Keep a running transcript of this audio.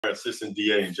assistant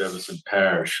DA in Jefferson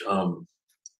Parish,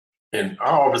 and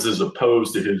our office is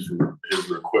opposed to his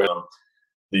request.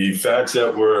 The facts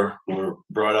that were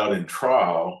brought out in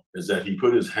trial is that he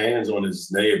put his hands on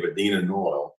his neighbor, Dina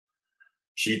Noel.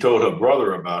 She told her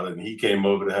brother about it, and he came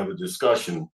over to have a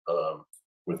discussion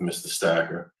with Mr.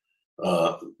 Stacker.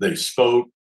 They spoke.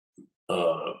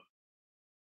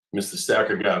 Mr.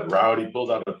 Stacker got rowdy,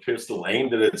 pulled out a pistol,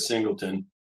 aimed it at Singleton,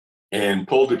 and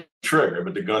pulled the trigger,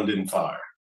 but the gun didn't fire.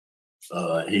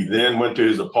 He then went to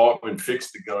his apartment,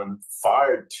 fixed the gun,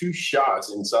 fired 2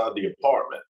 shots inside the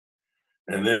apartment,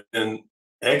 and then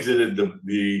exited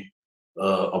the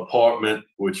apartment,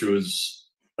 which was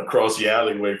across the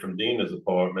alleyway from Dina's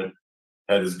apartment,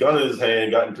 had his gun in his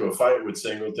hand, got into a fight with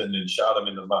Singleton, and shot him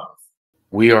in the mouth.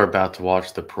 We are about to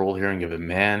watch the parole hearing of a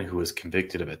man who was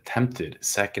convicted of attempted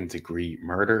second-degree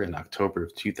murder in October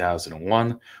of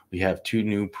 2001. We have 2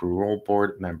 new parole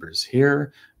board members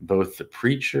here, both the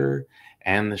preacher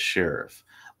and the sheriff.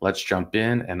 Let's jump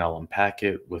in, and I'll unpack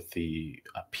it with the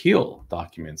appeal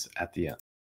documents at the end.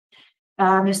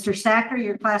 Mr. Stacker,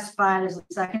 you're classified as a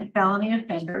second felony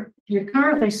offender. You're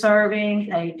currently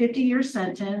serving a 50-year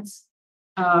sentence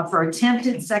for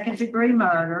attempted second-degree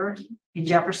murder in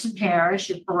Jefferson Parish.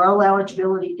 Your parole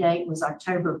eligibility date was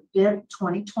October 5th,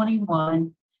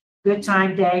 2021. Good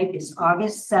time date is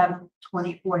August 7th,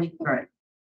 2043.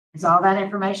 Does all that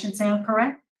information sound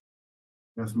correct?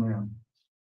 Yes, ma'am.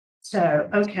 So,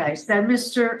 okay. So,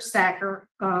 Mr. Stacker,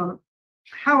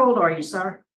 how old are you,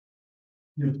 sir?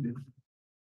 50.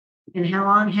 And how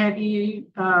long have you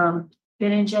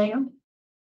been in jail?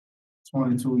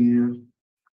 22 years.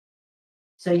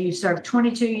 So you served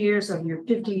 22 years of your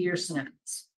 50-year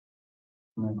sentence.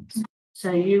 Yes.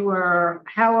 So you were,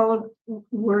 how old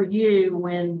were you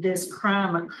when this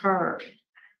crime occurred?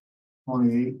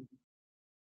 28.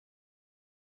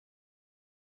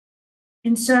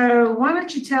 And so why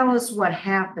don't you tell us what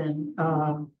happened?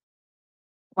 Why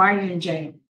are you in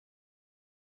jail?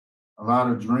 A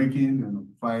lot of drinking and a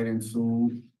fight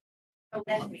ensued.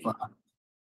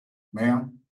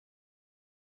 Ma'am?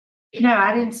 No,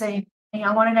 I didn't say anything.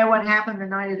 I want to know what happened the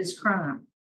night of this crime.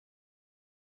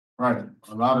 Right.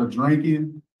 A lot of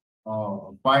drinking,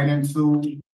 a fight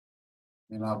ensued,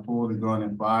 and I pulled the gun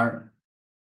and fired.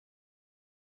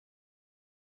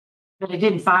 But it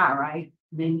didn't fire, right?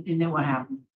 And then what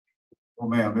happened? Oh,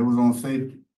 ma'am, it was on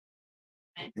safety.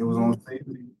 It was on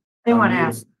safety. Then what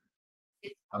happened?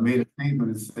 I made a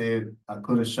statement that said I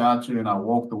could have shot you, and I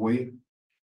walked away.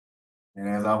 And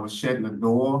as I was shutting the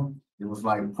door, it was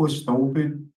like pushed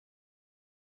open.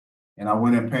 And I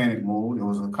went in panic mode. It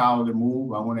was a cowardly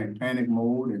move. I went in panic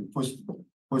mode and pushed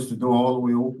the door all the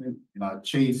way open. And I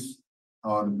chased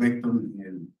the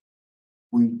victim,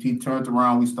 and he turned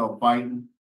around. We started fighting,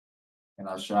 and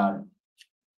I shot him.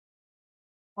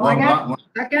 Well, I got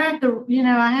the,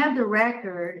 I have the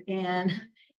record, and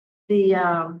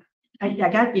the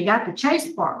you got the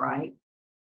chase part right.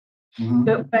 Mm-hmm.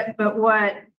 But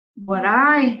what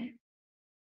I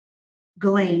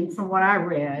gleaned from what I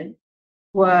read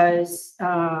was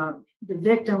the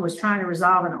victim was trying to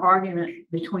resolve an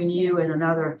argument between you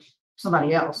and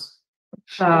somebody else.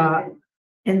 And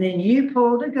then you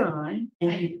pulled a gun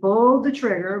and you pulled the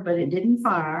trigger, but it didn't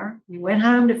fire. You went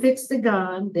home to fix the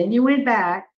gun. Then you went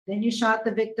back. Then you shot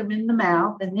the victim in the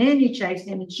mouth. And then you chased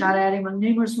him and shot at him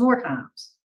numerous more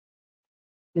times.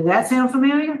 Does that sound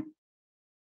familiar?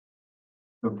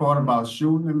 The part about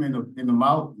shooting him in the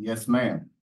mouth, yes, ma'am.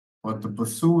 But the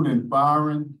pursuit and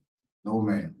firing, no,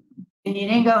 ma'am. And you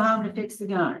didn't go home to fix the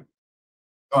gun?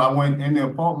 So I went in the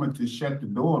apartment to shut the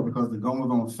door because the gun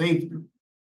was on safety.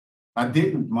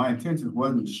 My intention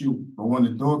wasn't to shoot, but when the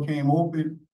door came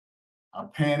open, I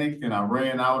panicked and I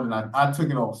ran out and I took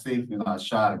it off safety and I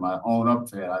shot him. I own up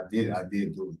to that. I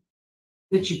did do it.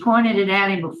 But you pointed it at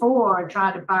him before and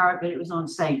tried to fire it, but it was on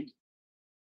safety.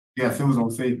 Yes, it was on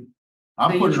safety.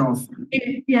 I put it on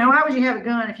safety. Why would you have a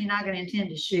gun if you're not going to intend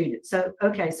to shoot it? So,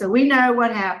 okay, so we know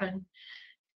what happened.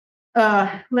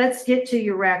 Let's get to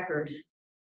your record.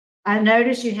 I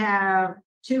notice you have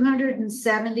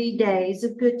 270 days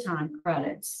of good time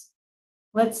credits.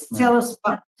 Let's tell us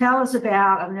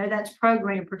about, I know that's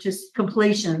program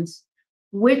completions.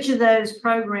 Which of those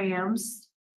programs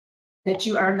that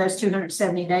you earned those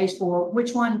 270 days for,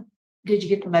 which one did you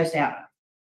get the most out of?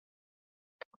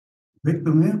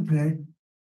 Victim impact.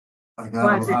 I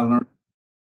learned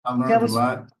a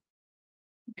lot.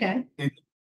 Okay. It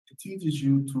teaches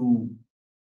you to,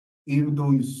 even though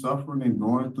you're suffering and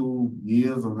going through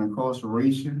years of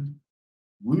incarceration,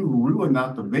 we were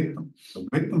not the victims. The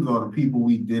victims are the people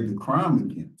we did the crime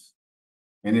against.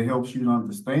 And it helps you to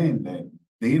understand that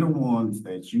they the ones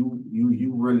that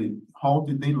you really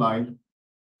halted their life,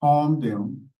 harmed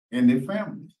them and their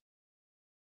families.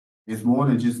 It's more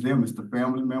than just them, it's the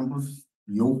family members,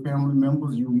 your family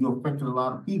members, you affected a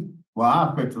lot of people. Well,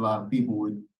 I affected a lot of people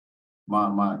with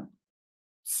my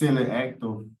silly act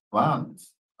of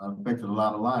violence. I affected a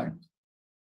lot of lives.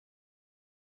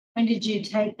 When did you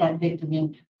take that victim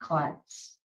in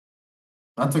class?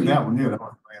 I took that one here, that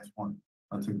was the last one.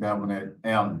 I took that one at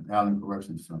Allen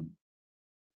Correction Center.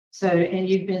 So, and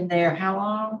you've been there how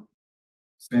long?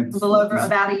 Since A little over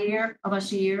about a year,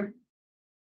 almost a year.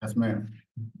 yes, ma'am.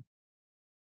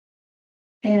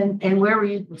 And where were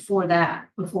you before that,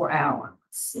 before Allen?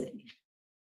 Let's see.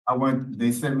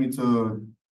 They sent me to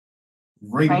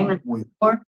Raymond.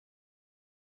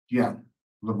 Yeah,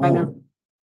 Labor.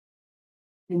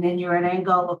 And then you were in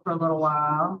Angola for a little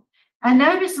while. I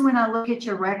noticed when I look at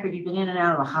your record, you've been in and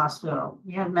out of the hospital.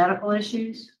 You have medical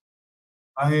issues?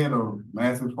 I had a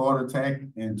massive heart attack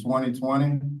in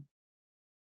 2020.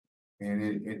 And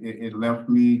it left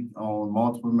me on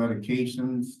multiple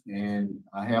medications, and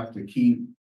I have to keep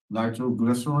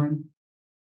nitroglycerin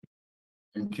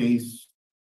in case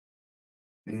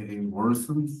it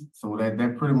worsens. So that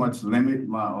pretty much limit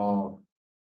my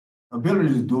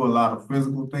ability to do a lot of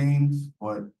physical things.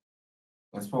 But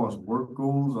as far as work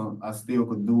goes, I still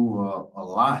could do a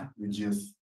lot. It's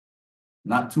just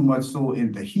not too much so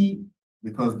in the heat,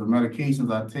 because the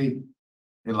medications I take,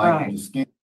 they're like the skin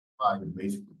fire,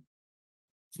 basically.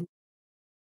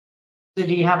 So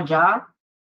do you have a job?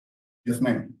 Yes,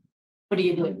 ma'am. What do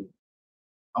you do?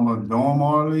 I'm a dorm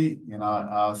orderly, and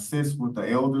I assist with the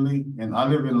elderly. And I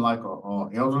live in like a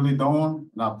elderly dorm,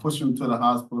 and I push them to the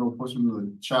hospital, push them to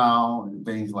the child and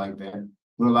things like that.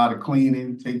 Do a lot of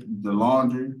cleaning, take the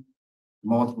laundry,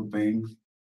 multiple things.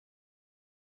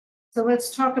 So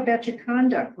let's talk about your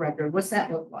conduct record. What's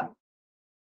that look like?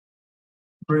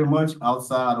 Pretty much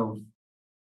outside of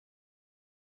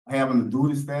having a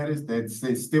duty status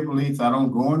that stipulates I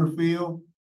don't go in the field,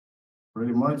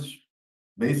 pretty much.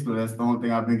 Basically, that's the only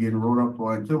thing I've been getting wrote up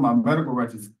for. Until my medical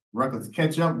records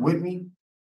catch up with me,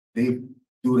 they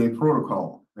do their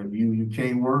protocol. If you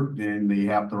can't work, then they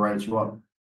have to write you up.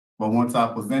 But once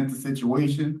I present the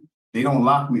situation, they don't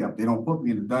lock me up. They don't put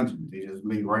me in the dungeon. They just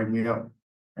may write me up.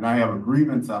 And I have a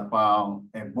grievance I filed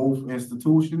at both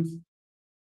institutions,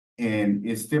 and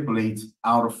it stipulates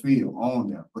out of field on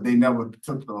there. But they never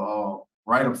took the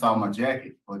write-ups out of my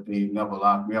jacket, but they never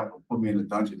locked me up or put me in the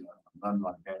dungeon, nothing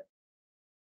like that.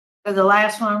 So the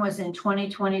last one was in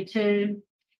 2022.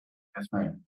 Yes,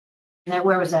 ma'am. And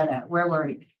where was that at? Where were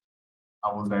you?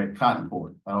 I was at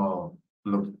Cottonport.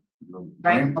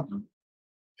 Right.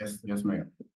 Yes,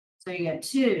 ma'am. So you got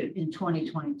 2 in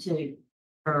 2022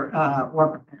 for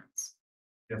work offense.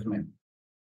 Yes, ma'am.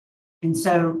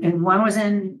 And one was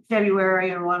in February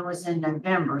and one was in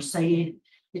November. So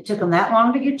it took them that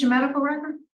long to get your medical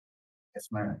record?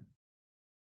 Yes, ma'am.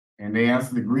 And they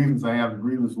answer the grievance. I have the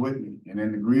grievance with me. And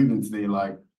in the grievance, they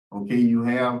like, okay, you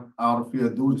have out of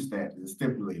field duty status, it's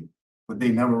stipulated. But they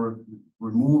never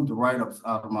removed the write-ups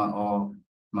out of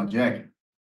my jacket.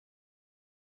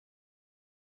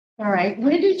 All right.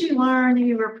 When did you learn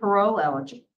you were parole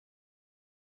eligible?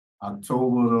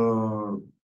 October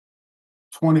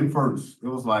 21st. It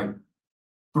was like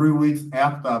 3 weeks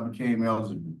after I became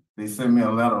eligible. They sent me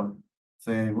a letter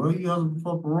saying, well, you're eligible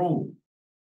for parole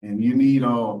and you need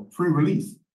a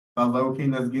pre-release. I was like, okay,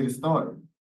 let's get it started.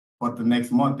 But the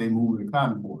next month they moved me to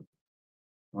Cottonport.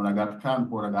 When I got to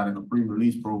Cottonport, I got in a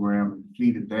pre-release program and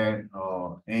completed that,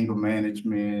 anger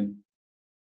management.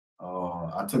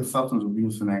 I took substance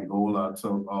abuse in Angola. I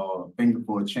took Finger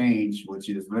for a Change, which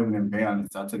is living in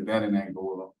balance. I took that in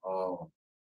Angola.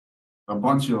 A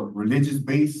bunch of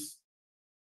religious-based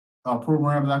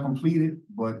programs I completed,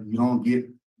 but you don't get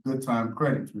good time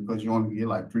credits because you only get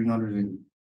like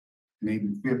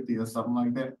 350 or something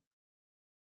like that.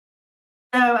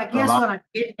 So I guess what I'm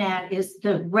getting at is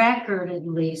the record at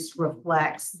least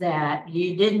reflects that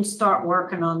you didn't start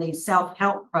working on these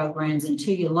self-help programs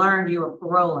until you learned you were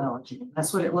parole eligible.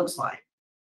 That's what it looks like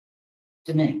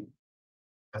to me.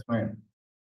 Yes, ma'am.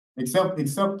 Except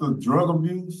the drug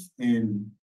abuse and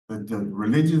the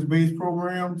religious-based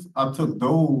programs, I took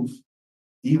those.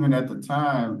 Even at the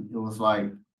time, it was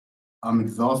like I'm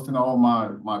exhausting all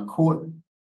my court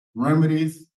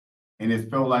remedies, and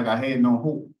it felt like I had no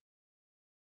hope.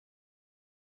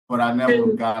 But I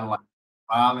never got like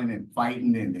violent and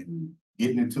fighting and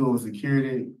getting into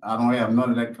security. I don't have none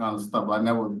of that kind of stuff. I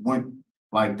never went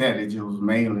like that. It just was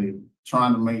mainly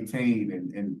trying to maintain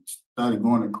and study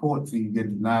going to court till you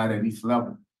get denied at each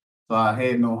level. So I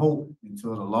had no hope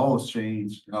until the laws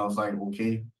changed. And I was like,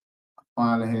 okay, I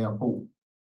finally have hope.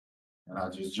 And I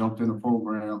just jumped into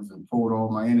programs and poured all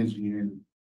my energy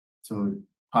into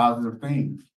positive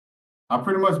things. I've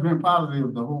pretty much been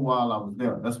positive the whole while I was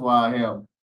there. That's why I have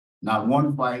not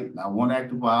one fight, not one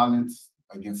act of violence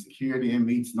against security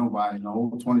inmates, nobody in the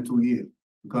whole 22 years,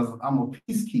 because I'm a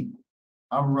peacekeeper.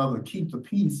 I would rather keep the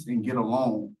peace and get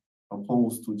along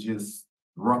opposed to just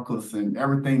ruckus and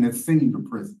everything that's seen to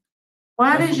prison.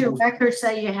 Why does your record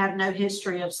say you have no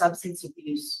history of substance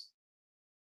abuse?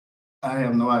 I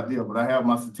have no idea, but I have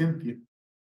my certificate.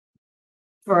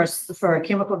 For a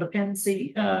chemical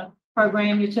dependency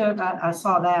program you took, I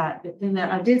saw that. But then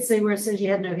I did see where it says you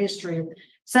had no history of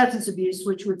substance abuse,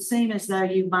 which would seem as though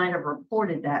you might have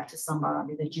reported that to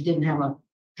somebody, that you didn't have a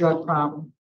drug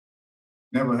problem.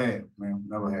 Never had, ma'am,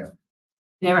 never had.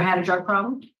 Never had a drug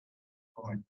problem?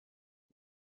 Okay.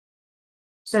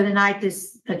 So the night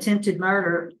this attempted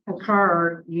murder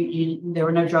occurred, there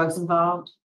were no drugs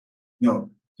involved? No,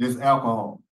 just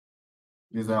alcohol.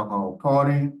 Just alcohol.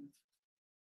 Partying.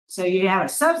 So you have a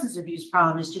substance abuse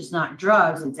problem, it's just not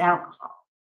drugs, it's alcohol.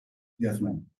 Yes,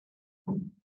 ma'am.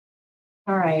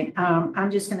 All right,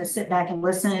 I'm just gonna sit back and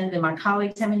listen. Do my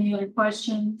colleagues have any other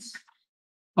questions?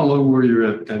 How long were you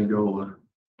at Angola?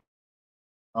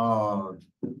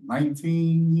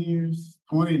 19 years,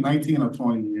 19 or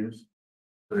 20 years.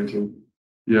 19.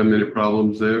 You have many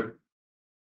problems there?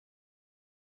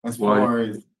 As Why? far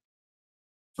as,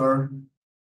 sir?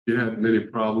 You had many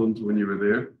problems when you were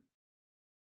there?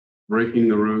 Breaking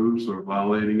the rules or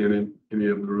violating any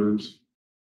of the rules?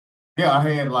 Yeah, I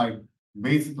had like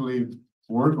basically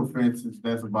work offenses,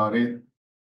 that's about it.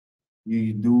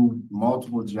 You do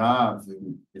multiple jobs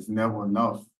and it's never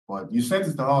enough, but you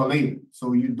sentenced to all 8,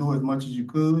 so you do as much as you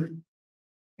could,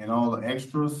 and all the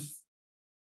extras,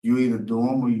 you either do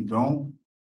them or you don't,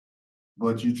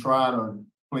 but you try to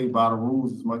play by the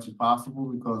rules as much as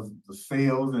possible, because the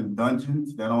cells and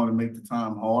dungeons, that only make the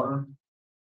time harder.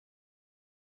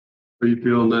 Do you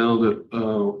feel now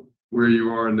that where you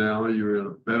are now, you're in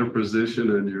a better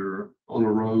position and you're on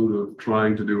a road of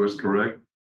trying to do what's correct?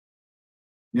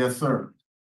 Yes, sir.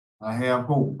 I have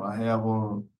hope. I have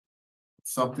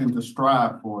something to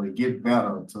strive for, to get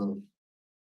better, to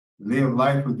live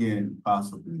life again,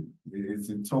 possibly. It's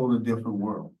a totally different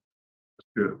world.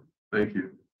 Good. Thank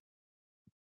you.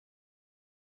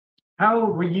 How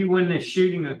old were you when this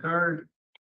shooting occurred?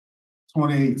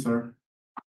 28, sir.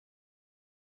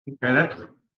 Okay, that's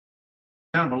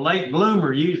kind of a late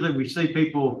bloomer. Usually we see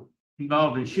people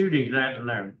involved in shootings that in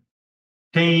their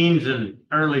teens and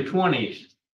early 20s.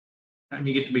 And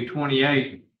you get to be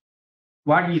 28.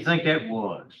 Why do you think that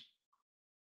was?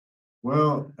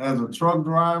 Well, as a truck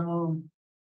driver,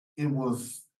 it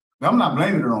was, I'm not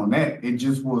blaming it on that. It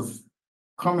just was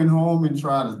coming home and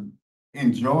try to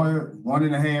enjoy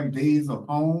 1.5 days of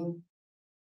home.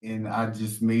 And I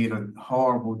just made a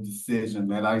horrible decision.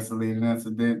 That isolated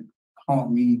incident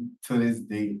haunt me to this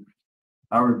day.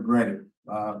 I regret it.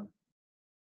 I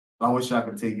wish I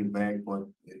could take it back, but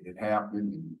it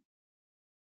happened. And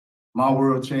my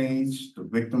world changed, the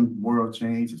victim's world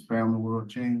changed, his family world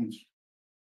changed.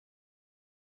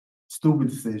 Stupid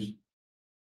decision.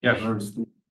 Yes. Very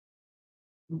stupid.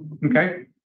 Okay.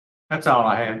 That's all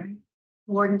I had.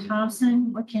 Warden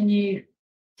Thompson, what can you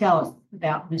tell us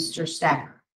about Mr.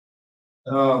 Stacker?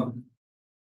 Brother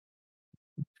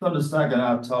Stack and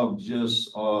I talked just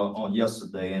on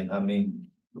yesterday, and I mean,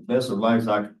 the best advice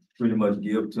I could pretty much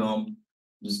give to him,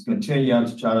 just continue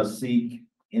to try to seek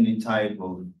any type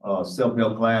of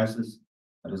self-help classes.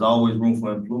 There's always room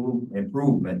for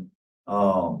improvement.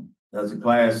 There's a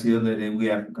class here that we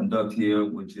have to conduct here,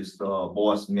 which is the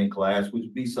boys and men class, which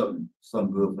would be something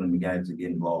good for them guys to get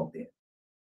involved in.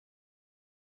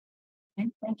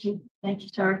 Okay, thank you. Thank you,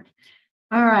 sir.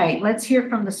 All right, let's hear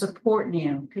from the support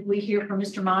now. Could we hear from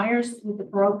Mr. Myers with the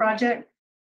Parole Project?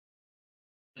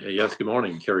 Yes, good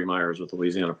morning. Kerry Myers with the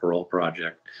Louisiana Parole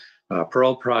Project.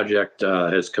 Parole Project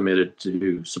has committed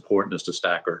to support Mr.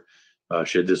 Stacker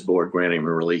should this board grant him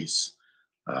a release.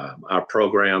 Our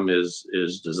program is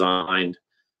designed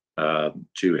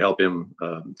to help him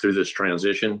through this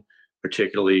transition,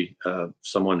 particularly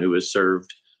someone who has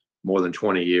served more than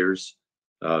 20 years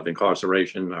of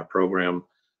incarceration. Our program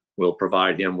will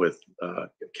provide him with a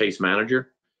case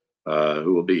manager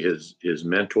who will be his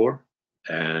mentor,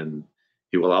 and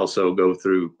he will also go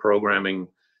through programming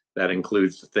that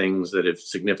includes the things that have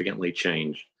significantly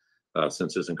changed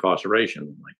since his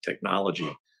incarceration, like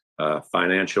technology,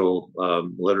 financial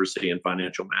literacy and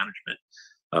financial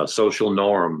management, social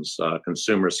norms,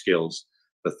 consumer skills,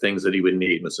 the things that he would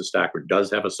need. Mr. Stacker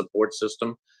does have a support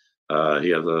system. He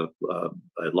has a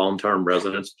long-term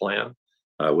residence plan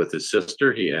with his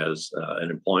sister. He has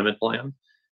an employment plan.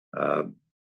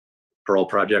 Parole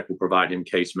Project will provide him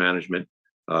case management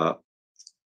at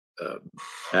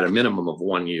a minimum of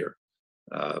 1 year.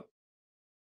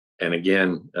 And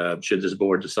again, should this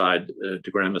board decide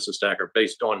to grant Mr. Stacker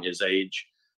based on his age,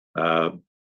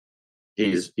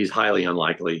 he's highly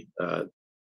unlikely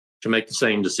to make the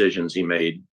same decisions he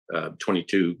made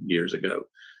 22 years ago.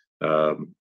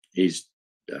 He's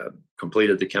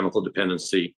completed the chemical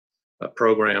dependency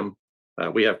program.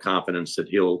 We have confidence that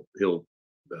he'll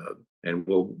and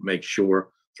we'll make sure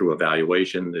through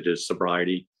evaluation that his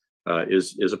sobriety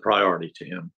is a priority to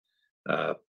him.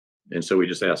 And so we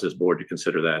just ask this board to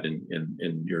consider that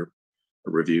in your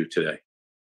review today.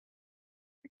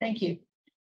 Thank you.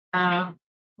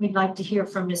 We'd like to hear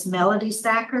from Miss Melody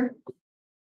Stacker.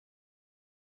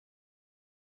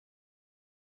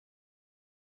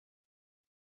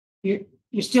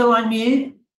 You're still on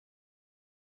mute?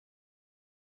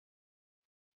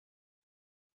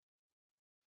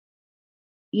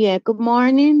 Yeah, good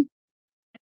morning.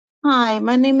 Hi,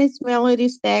 my name is Melody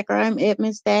Stacker. I'm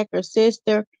Edmund Stacker's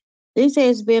sister. This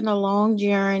has been a long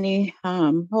journey,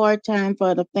 hard time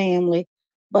for the family,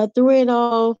 but through it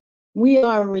all, we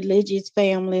are a religious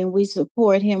family and we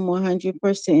support him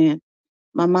 100%.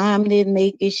 My mom didn't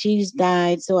make it, she's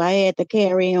died, so I had to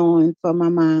carry on for my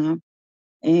mom.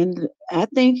 And I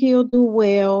think he'll do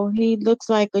well. He looks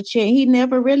like a change. He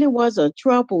never really was a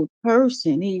troubled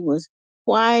person. He was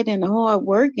quiet and a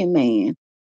hard-working man.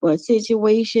 But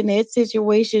that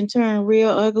situation turned real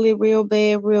ugly, real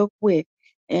bad, real quick.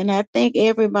 And I think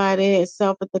everybody has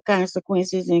suffered the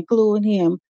consequences, including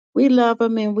him. We love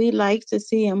him and we like to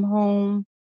see him home,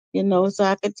 so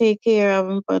I could take care of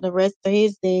him for the rest of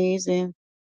his days. And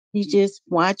he just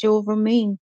watch over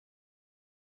me.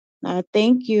 I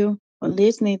thank you for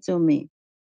listening to me.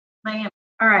 Ma'am.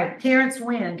 All right, Terrence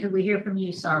Wynn, could we hear from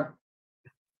you, sir?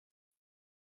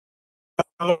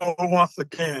 Hello, once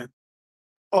again.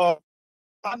 I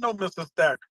know Mr.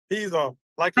 Stacker. He's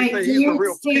like you say, he's a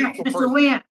real peaceful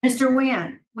person. Mr.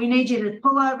 Wynn, we need you to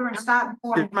pull over and stop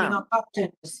recording. You're gonna talk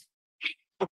to us.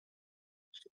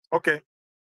 Okay.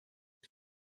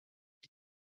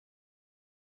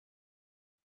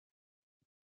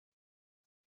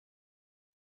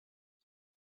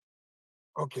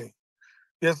 Okay.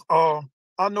 Yes, I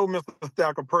know Mr.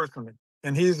 Stacker personally,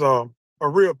 and he's a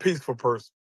real peaceful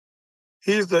person.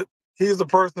 He's the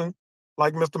person,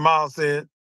 like Mr. Miles said,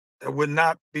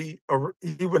 that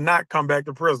he would not come back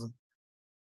to prison.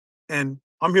 And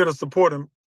I'm here to support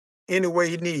him any way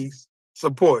he needs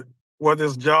support, whether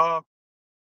it's job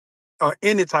or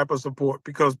any type of support,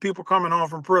 because people coming home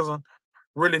from prison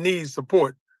really need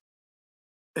support,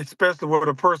 especially what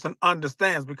a person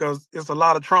understands, because it's a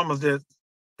lot of traumas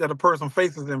that a person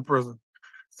faces in prison.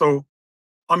 So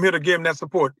I'm here to give him that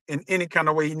support in any kind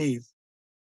of way he needs.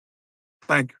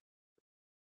 Thank you.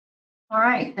 All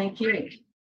right, thank you.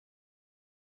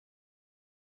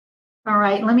 All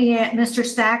right, let me ask Mr.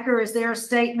 Stacker, is there a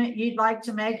statement you'd like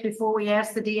to make before we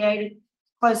ask the DA to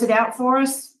close it out for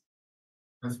us?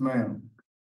 Yes, ma'am.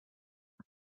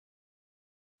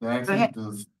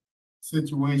 The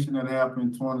situation that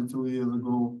happened 22 years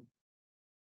ago,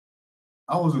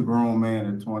 I was a grown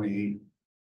man at 28.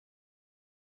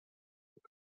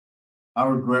 I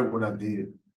regret what I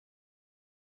did.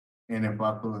 And if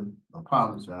I could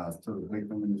apologize to the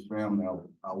victim and his family,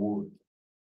 I would.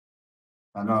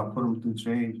 I know I put them through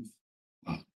changes.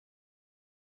 And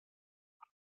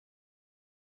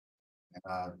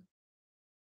I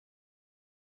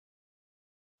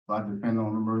depend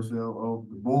on the mercy of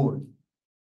the board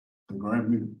to grant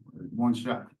me one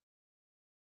shot.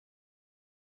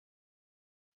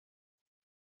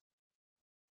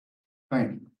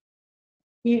 Thank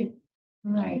you.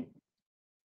 All right.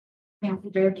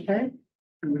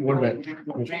 What about?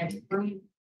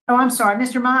 Oh, I'm sorry,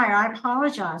 Mr. Meyer, I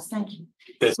apologize. Thank you.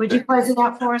 Would you close it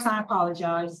out for us? I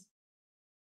apologize.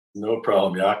 No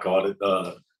problem. Yeah, I caught it.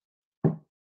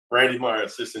 Randy Meyer,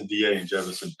 Assistant DA in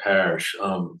Jefferson Parish.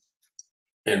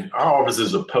 And our office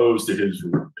is opposed to his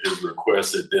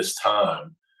request at this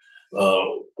time.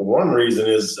 One reason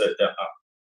is that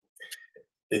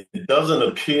it doesn't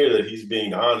appear that he's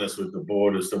being honest with the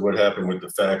board as to what happened with the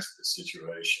facts of the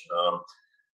situation.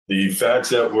 The facts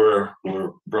that were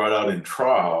brought out in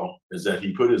trial is that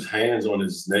he put his hands on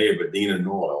his neighbor, Dina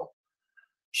Noel.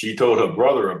 She told her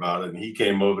brother about it, and he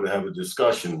came over to have a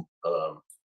discussion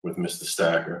with Mr.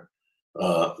 Stacker.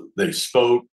 They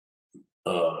spoke.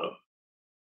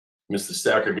 Mr.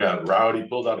 Stacker got rowdy,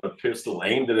 pulled out a pistol,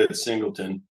 aimed it at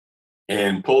Singleton,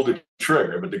 and pulled the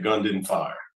trigger, but the gun didn't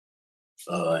fire.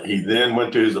 He then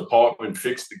went to his apartment,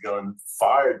 fixed the gun,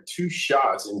 fired 2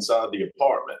 shots inside the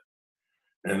apartment.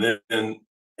 And then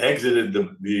exited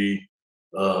the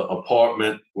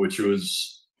apartment, which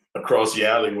was across the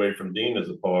alleyway from Dina's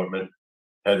apartment,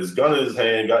 had his gun in his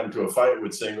hand, got into a fight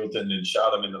with Singleton, and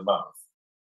shot him in the mouth.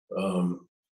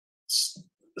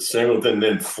 Singleton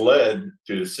then fled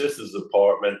to his sister's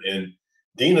apartment, and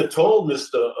Dina told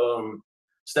Mr.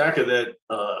 Stacker that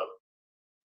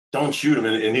don't shoot him,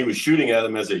 and he was shooting at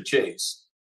him as they chased.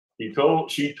 She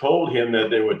told him that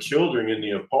there were children in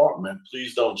the apartment.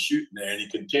 Please don't shoot in there. And he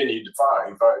continued to fire.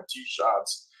 He fired 2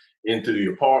 shots into the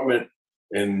apartment,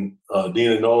 and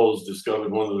Dina Knowles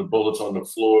discovered one of the bullets on the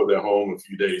floor of their home a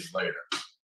few days later.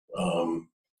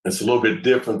 It's a little bit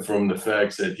different from the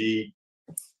facts that he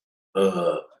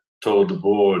told the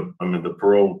board, the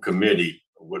parole committee,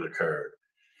 what occurred.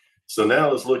 So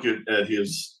now let's look at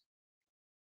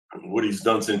what he's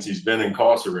done since he's been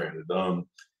incarcerated.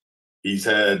 He's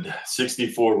had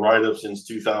 64 write-ups since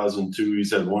 2002.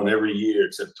 He's had one every year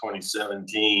except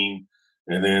 2017.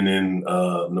 And then in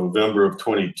November of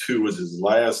 22 was his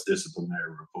last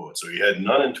disciplinary report. So he had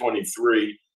none in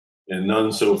 23 and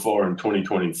none so far in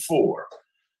 2024.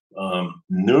 A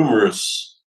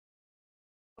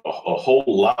whole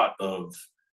lot of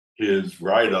his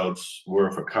write-ups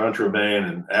were for contraband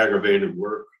and aggravated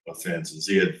work offenses.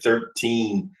 He had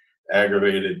 13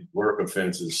 aggravated work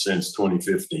offenses since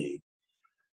 2015.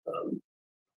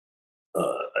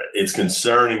 It's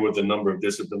concerning with the number of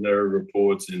disciplinary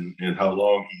reports and how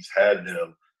long he's had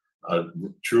them. I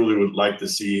truly would like to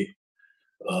see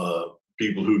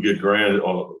people who get granted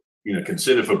or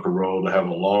considered for parole to have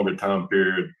a longer time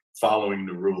period following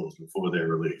the rules before they're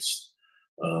released.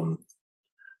 I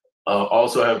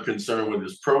also have concern with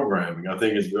his programming. I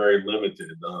think it's very limited.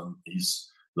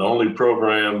 He's the only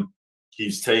program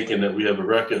he's taken that we have a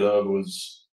record of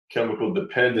was chemical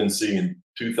dependency in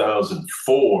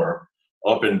 2004,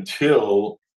 up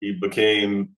until he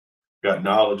got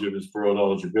knowledge of his parole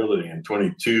eligibility. In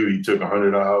 22, he took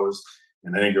 100 hours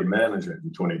in anger management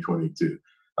in 2022.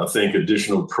 I think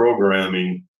additional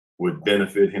programming would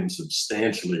benefit him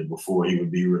substantially before he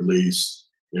would be released,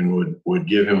 and would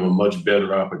give him a much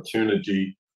better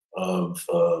opportunity of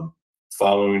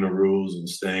following the rules and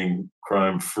staying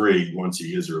crime-free once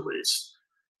he is released.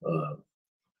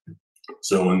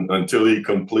 So until he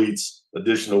completes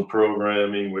additional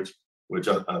programming, which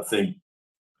I think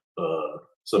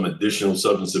some additional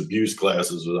substance abuse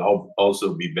classes would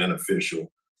also be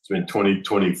beneficial. It's been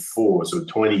 2024, so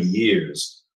 20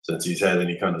 years since he's had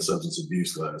any kind of substance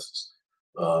abuse classes.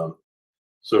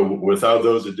 So without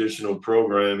those additional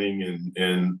programming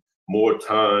and more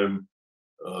time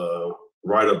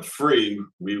right up free,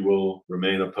 we will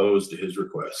remain opposed to his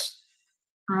request.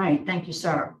 All right, thank you,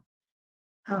 sir.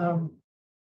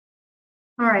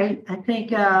 All right, I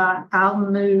think I'll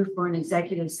move for an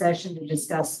executive session to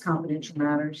discuss confidential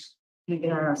matters. You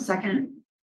get a second?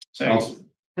 Second.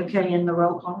 Okay, in the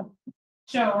roll call.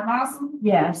 Joe Lawson,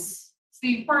 Yes.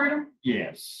 Steve Porter,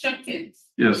 Yes. Chuck Pitts.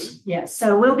 Yes. Yes,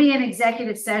 so we'll be in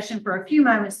executive session for a few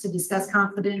moments to discuss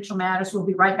confidential matters. We'll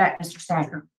be right back, Mr.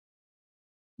 Stacker.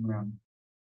 Yeah.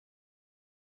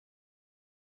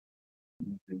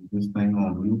 This thing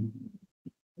on mute.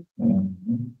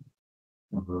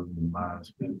 My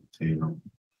sweet potato.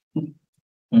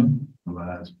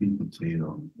 My sweet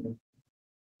potato.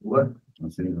 What? I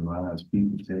said the my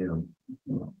sweet potato.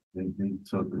 They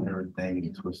took everything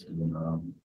and twisted it.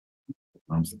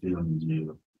 I'm still in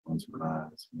jail. I'm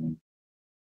surprised, man.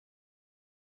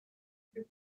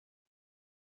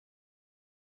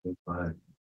 If I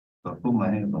put my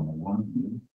hands on a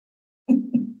woman,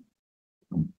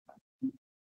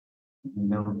 I've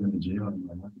never been to jail in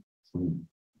my life. So,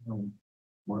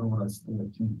 why would I stay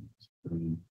at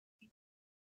you?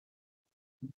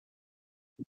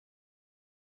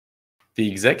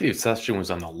 The executive session was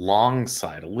on the long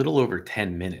side, a little over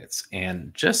 10 minutes.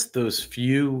 And just those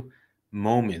few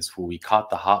moments where we caught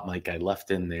the hot mic I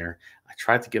left in there, I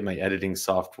tried to get my editing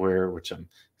software, which I'm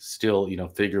still,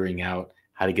 figuring out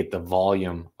how to get the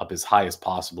volume up as high as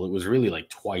possible. It was really like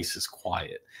twice as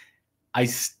quiet. I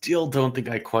still don't think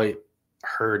I quite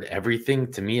heard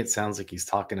everything. To me, it sounds like he's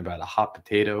talking about a hot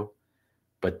potato,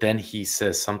 but then he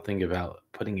says something about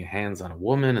putting your hands on a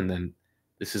woman, and then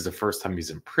this is the first time he's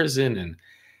in prison. And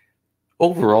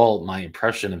overall, my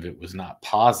impression of it was not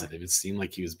positive. It seemed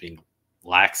like he was being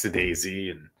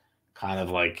lackadaisy and kind of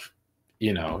like,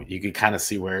 you could kind of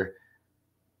see where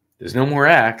there's no more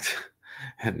act.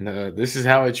 And this is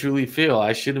how I truly feel.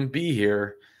 I shouldn't be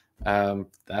here.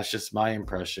 That's just my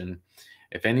impression.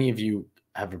 If any of you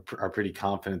are pretty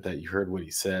confident that you heard what he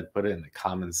said, put it in the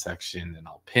comments section and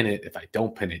I'll pin it. If I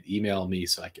don't pin it, email me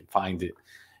so I can find it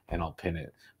and I'll pin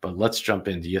it. But let's jump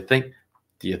in. Do you think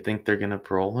they're going to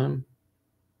parole him?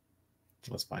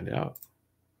 Let's find out.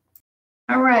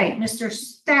 All right, Mr.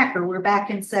 Stacker, we're back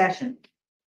in session.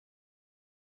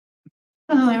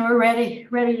 Oh, and we're ready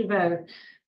to vote.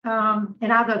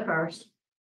 And I'll go first.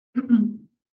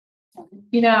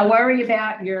 You know, I worry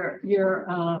about your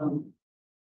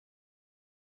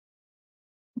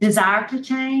desire to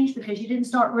change because you didn't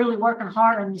start really working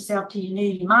hard on yourself till you knew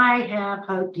you might have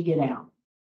hope to get out.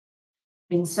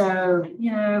 And so,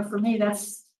 you know, for me,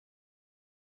 that's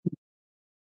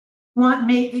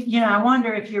I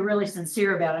wonder if you're really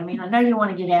sincere about it. I mean, I know you want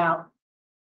to get out,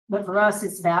 but for us,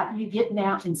 it's about you getting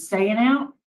out and staying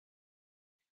out.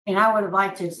 And I would have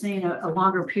liked to have seen a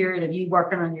longer period of you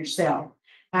working on yourself.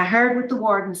 I heard what the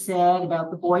warden said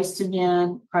about the Boys to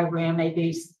Men program may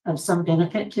be of some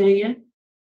benefit to you.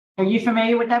 Are you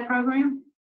familiar with that program?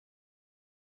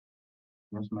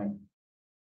 Yes, ma'am.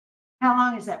 How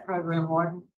long is that program,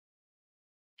 Warden?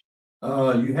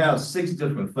 You have 6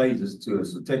 different phases to it.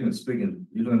 So technically speaking,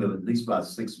 you're looking at least about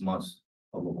 6 months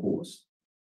of a course.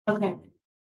 Okay.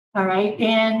 All right.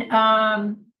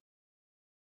 And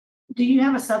do you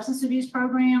have a substance abuse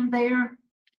program there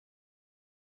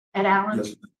at Allen?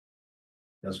 Yes.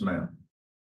 Yes, ma'am.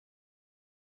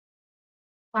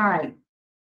 All right.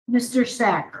 Mr.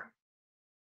 Stacker,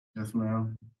 Yes,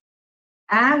 ma'am.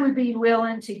 I would be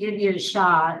willing to give you a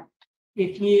shot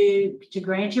to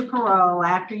grant you parole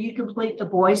after you complete the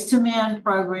Boys to Men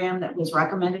program that was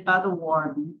recommended by the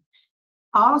warden.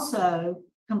 Also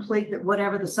complete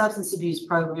whatever the substance abuse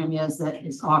program is that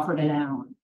is offered at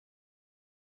Allen.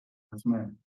 Yes,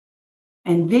 ma'am.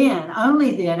 And then,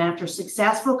 only then, after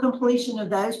successful completion of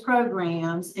those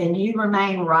programs, and you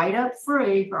remain right up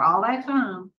free for all that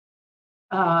time,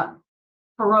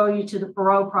 parole you to the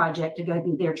parole project to go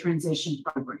through their transition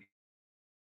program.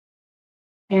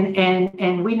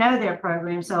 And we know their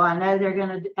program, so I know they're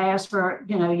going to ask for,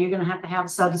 you're going to have a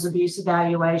substance abuse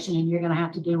evaluation, and you're going to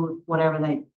have to do whatever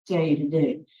they tell you to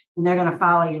do, and they're going to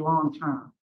follow you long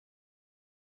term.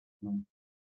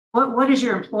 What is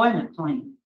your employment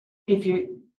plan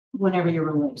whenever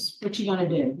you're released? What you going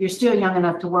to do? You're still young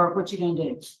enough to work. What you going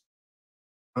to do?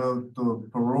 The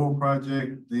parole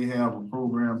project, they have a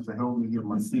program to help me get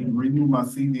renew my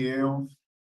CDLs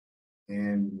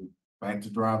and back to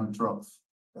driving trucks.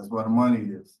 That's where the money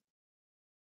is.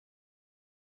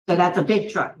 So that's a big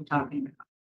truck we're talking about,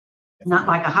 not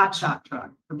like a hot shot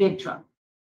truck, a big truck.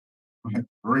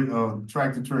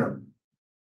 Tractor trailer.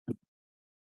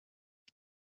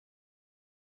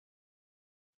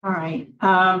 All right.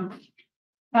 I'm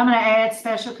going to add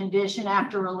special condition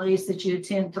after release that you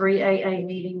attend 3 AA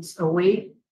meetings a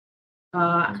week.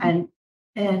 And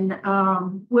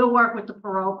we'll work with the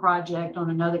parole project on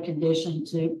another condition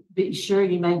to be sure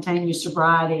you maintain your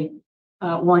sobriety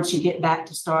once you get back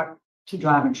to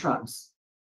driving trucks.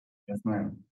 Yes,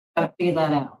 ma'am. Figure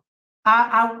that out.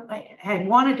 I had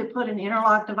wanted to put an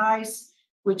interlock device,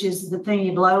 which is the thing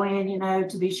you blow in,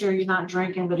 to be sure you're not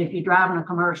drinking. But if you're driving a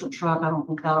commercial truck, I don't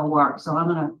think that'll work. So I'm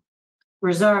going to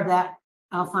reserve that.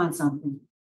 I'll find something.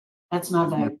 That's my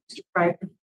vote. Mr. Craig.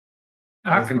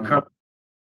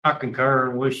 I concur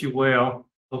and wish you well.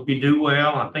 Hope you do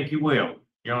well. I think you will.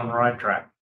 You're on the right track.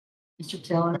 Mr.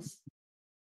 Tillers.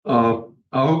 I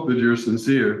hope that you're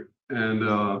sincere and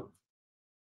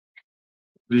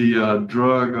the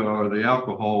drug or the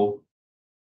alcohol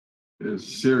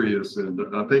is serious. And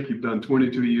I think you've done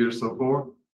 22 years so far.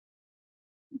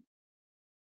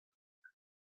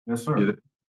 Yes, sir.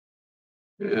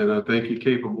 And I think you're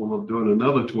capable of doing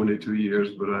another 22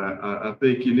 years, but I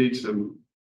think you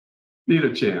need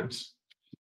a chance.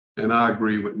 And I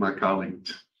agree with my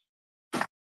colleagues. All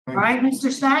right,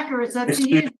 Mr. Stacker, it's up to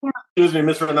you. Excuse me,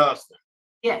 Mr. Renasta.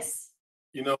 Yes.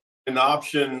 An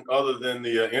option other than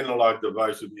the interlock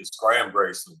device would be a scram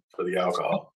bracelet for the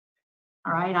alcohol.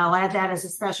 All right, I'll add that as a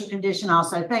special condition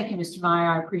also. Thank you, Mr.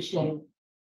 Meyer. I appreciate it.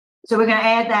 So we're going to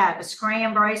add that, a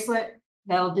scram bracelet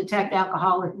that'll detect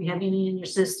alcohol if you have any in your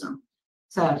system.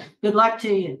 So good luck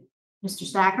to you, Mr.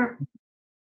 Stacker.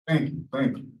 Thank you.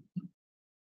 Thank you.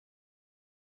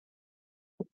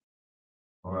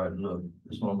 All right, look,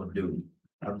 this is what I'm gonna do.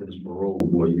 After this parole,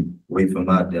 boy, you wait for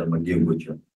my day, I'm gonna get with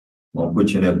you. I'm gonna put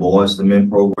you in that Boys to Men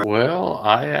program. Well,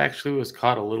 I actually was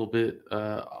caught a little bit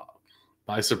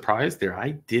by surprise there.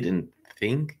 I didn't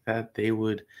think that they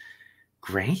would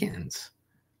grant.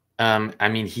 I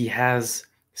mean, he has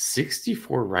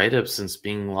 64 write-ups since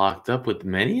being locked up, with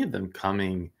many of them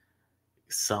coming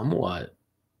somewhat,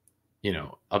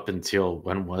 up until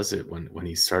when was it when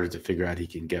he started to figure out he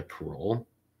can get parole?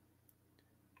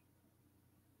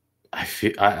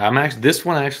 I'm actually, this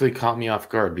one actually caught me off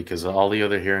guard because all the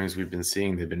other hearings we've been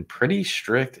seeing, they've been pretty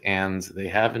strict and they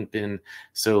haven't been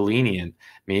so lenient.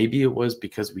 Maybe it was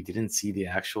because we didn't see the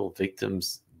actual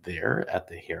victims there at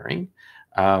the hearing.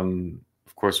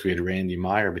 Of course, we had Randy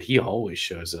Meyer, but he always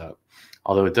shows up.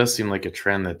 Although it does seem like a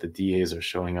trend that the DAs are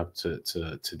showing up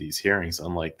to these hearings,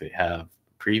 unlike they have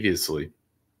previously.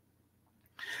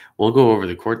 We'll go over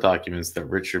the court documents that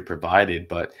Richard provided,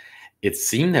 but it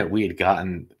seemed that we had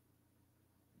gotten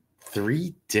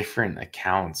 3 different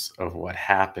accounts of what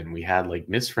happened. We had like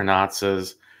Miss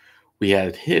Renatza's, we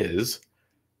had his,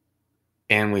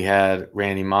 and we had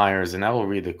Randy Myers, and I will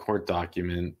read the court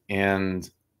document. And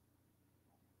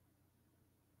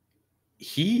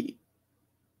he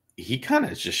kind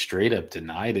of just straight up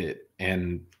denied it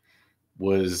and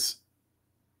was,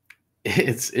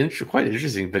 it's quite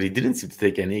interesting, but he didn't seem to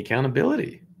take any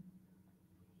accountability.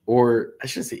 Or I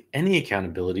shouldn't say any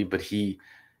accountability, but he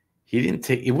didn't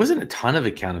take, it wasn't a ton of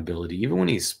accountability. Even when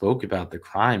he spoke about the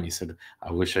crime, he said,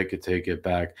 I wish I could take it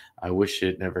back. I wish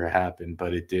it never happened,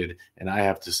 but it did. And I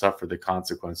have to suffer the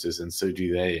consequences, and so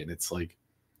do they. And it's like,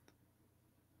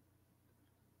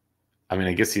 I mean,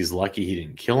 I guess he's lucky he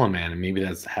didn't kill a man, and maybe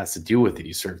that has to do with it.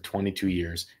 He served 22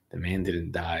 years. The man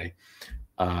didn't die.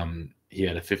 He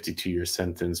had a 52-year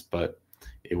sentence, but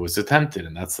it was attempted.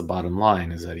 And that's the bottom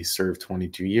line, is that he served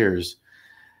 22 years.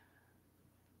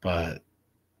 But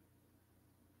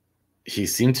he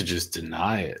seemed to just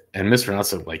deny it. And Miss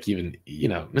Renatza, like, even, you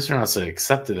know, Miss Renatza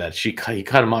accepted that. He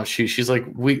cut him off. She's like,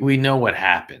 we know what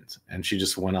happened. And she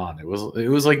just went on. It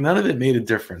was like none of it made a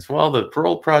difference. Well, the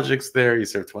parole project's there. You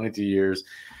served 22 years.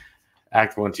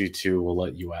 Act 122 will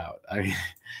let you out. I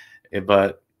mean,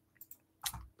 but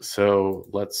so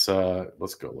let's go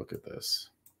look at this.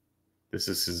 This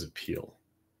is his appeal.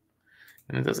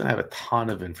 And it doesn't have a ton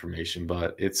of information,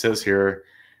 but it says here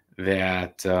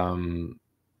that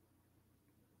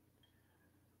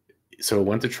so it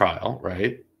went to trial,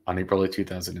 right, on April 8,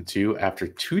 2002. After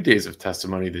 2 days of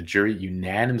testimony, the jury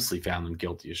unanimously found him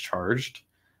guilty as charged.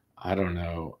 I don't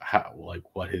know how, like,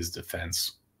 what his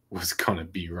defense was going to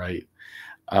be, right?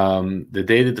 The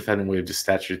day the defendant waived his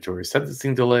statutory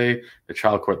sentencing delay, the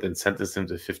trial court then sentenced him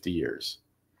to 50 years.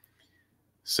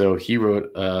 So he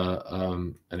wrote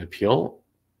an appeal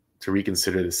to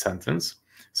reconsider the sentence.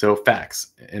 So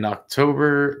facts. In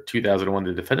October 2001,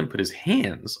 the defendant put his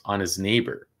hands on his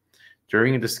neighbor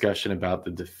during a discussion about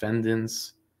the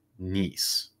defendant's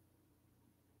niece.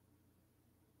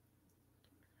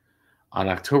 On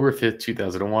October 5th,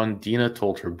 2001, Dina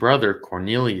told her brother,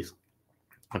 Cornelius,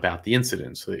 about the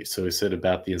incident. So he said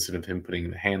about the incident of him putting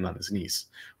the hand on his niece,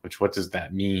 which, what does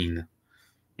that mean?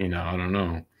 You know, I don't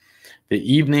know.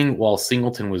 The evening while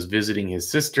Singleton was visiting his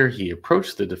sister, he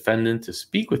approached the defendant to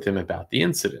speak with him about the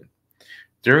incident.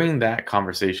 During that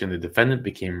conversation, the defendant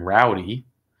became rowdy.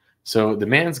 So the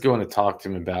man's going to talk to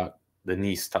him about the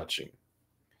niece touching.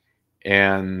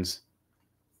 And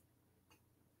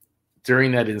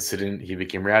during that incident, he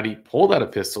became rowdy, pulled out a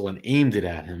pistol, and aimed it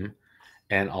at him.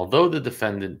 And although the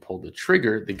defendant pulled the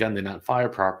trigger, the gun did not fire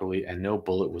properly, and no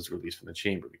bullet was released from the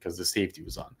chamber because the safety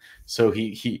was on. So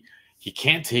he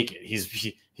can't take it.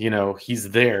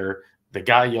 He's there. The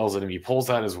guy yells at him. He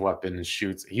pulls out his weapon and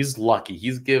shoots. He's lucky.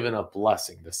 He's given a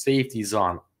blessing. The safety's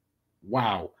on.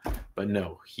 Wow. But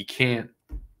no, he can't.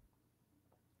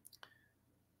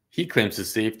 He claims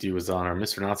his safety was on, or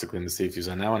Mr. Natsa claimed the safety was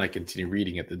on. Now when I continue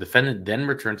reading it, the defendant then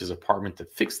returned to his apartment to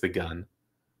fix the gun.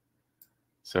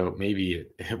 So maybe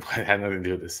it had nothing to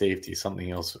do with the safety. Something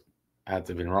else had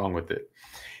to have been wrong with it.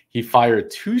 He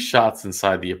fired 2 shots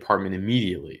inside the apartment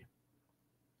immediately.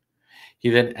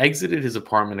 He then exited his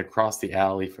apartment across the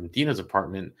alley from Dina's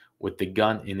apartment with the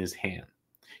gun in his hand.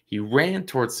 He ran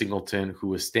towards Singleton, who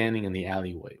was standing in the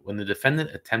alleyway. When the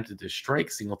defendant attempted to strike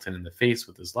Singleton in the face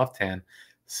with his left hand,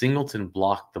 Singleton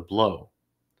blocked the blow.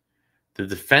 The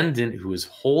defendant, who was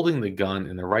holding the gun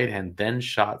in the right hand, then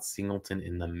shot Singleton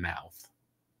in the mouth.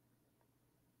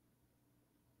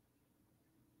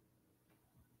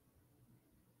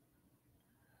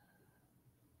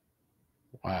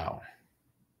 Wow.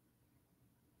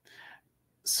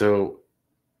 So,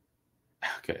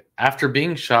 okay. After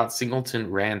being shot, Singleton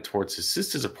ran towards his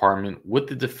sister's apartment with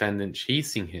the defendant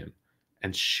chasing him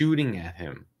and shooting at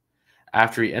him.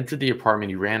 After he entered the apartment,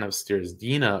 he ran upstairs.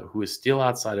 Dina, who was still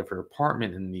outside of her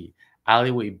apartment in the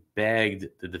alleyway, begged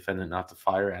the defendant not to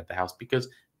fire at the house because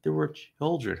there were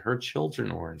children. Her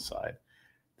children were inside.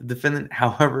 The defendant,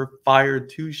 however, fired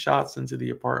 2 shots into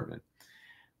the apartment.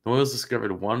 Noyles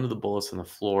discovered one of the bullets on the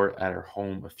floor at her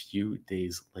home a few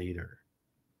days later.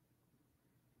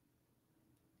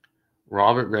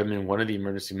 Robert Redmond, one of the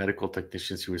emergency medical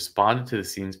technicians who responded to the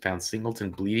scenes, found Singleton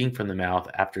bleeding from the mouth.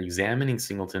 After examining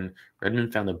Singleton,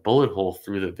 Redmond found a bullet hole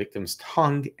through the victim's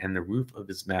tongue and the roof of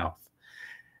his mouth.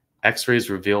 X-rays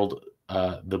revealed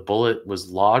the bullet was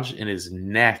lodged in his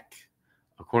neck.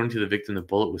 According to the victim, the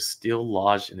bullet was still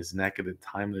lodged in his neck at the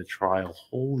time of the trial.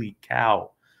 Holy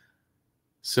cow.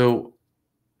 So,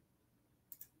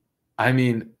 I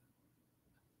mean,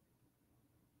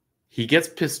 he gets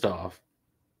pissed off.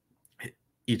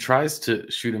 He tries to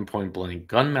shoot him point blank.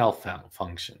 Gun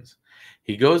malfunctions.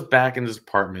 He goes back in his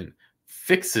apartment,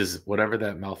 fixes whatever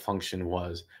that malfunction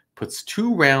was, puts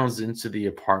 2 rounds into the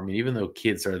apartment, even though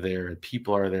kids are there and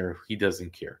people are there. He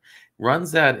doesn't care.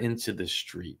 Runs that into the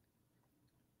street.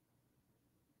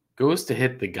 Goes to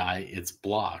hit the guy. It's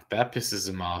blocked. That pisses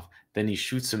him off. Then he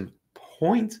shoots him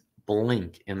point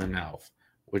blank in the mouth,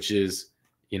 which is,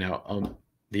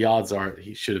 the odds are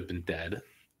he should have been dead.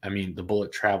 I mean, the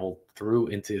bullet traveled through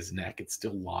into his neck. It's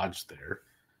still lodged there.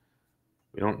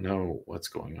 We don't know what's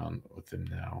going on with him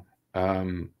now.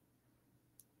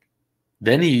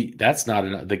 Then that's not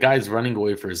enough. The guy's running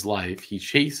away for his life. He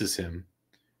chases him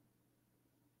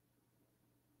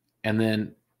and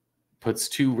then puts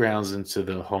 2 rounds into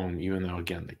the home, even though,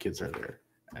 again, the kids are there.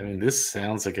 I mean, this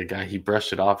sounds like a guy, he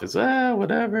brushed it off as,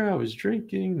 whatever, I was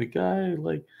drinking. The guy,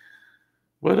 like,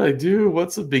 what'd I do?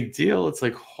 What's the big deal? It's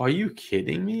like, are you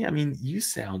kidding me? I mean, you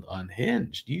sound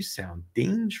unhinged. You sound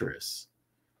dangerous.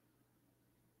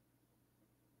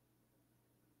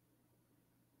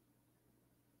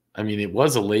 I mean, it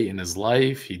was a late in his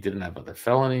life. He didn't have other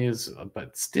felonies,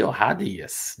 but still, how do you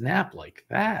snap like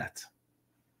that?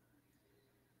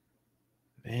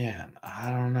 Man, I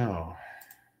don't know.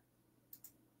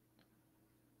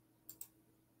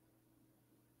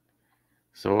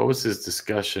 So what was his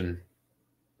discussion?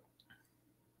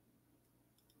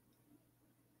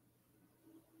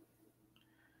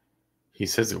 He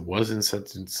says it wasn't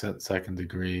second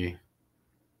degree.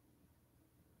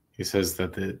 He says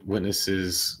that the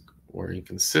witnesses were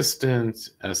inconsistent,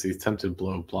 as the attempted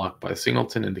blow blocked by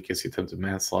Singleton indicates the attempted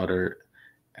manslaughter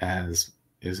as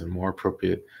is more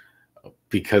appropriate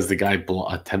because the guy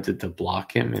attempted to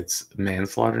block him. It's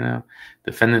manslaughter now.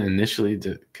 Defendant initially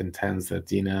contends that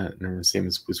Dina and her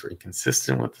statements were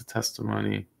inconsistent with the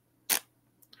testimony.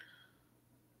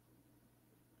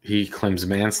 He claims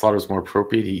manslaughter is more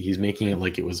appropriate. He's making it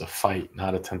like it was a fight,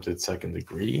 not attempted second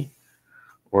degree.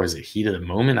 Or is it heat of the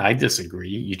moment? I disagree.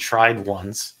 You tried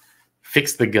once,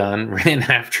 fixed the gun, ran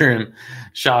after him,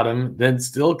 shot him, then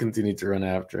still continued to run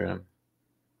after him.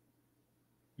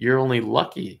 You're only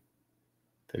lucky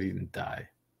that he didn't die.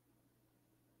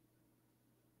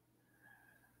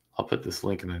 I'll put this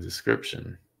link in the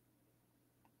description.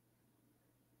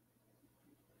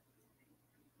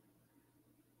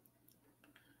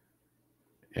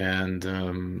 And,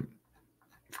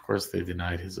 of course, they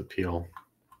denied his appeal.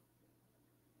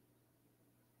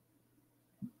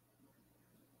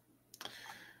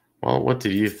 Well, what do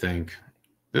you think?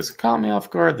 This caught me off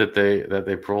guard that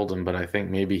they paroled him, but I think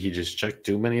maybe he just checked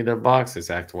too many of their boxes.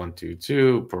 Act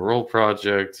 122, parole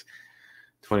project,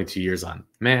 22 years on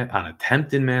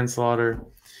attempted manslaughter,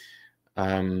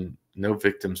 no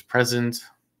victims present.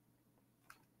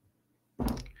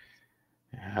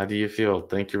 How do you feel?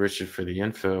 Thank you, Richard, for the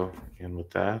info. And with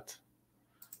that,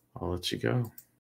 I'll let you go.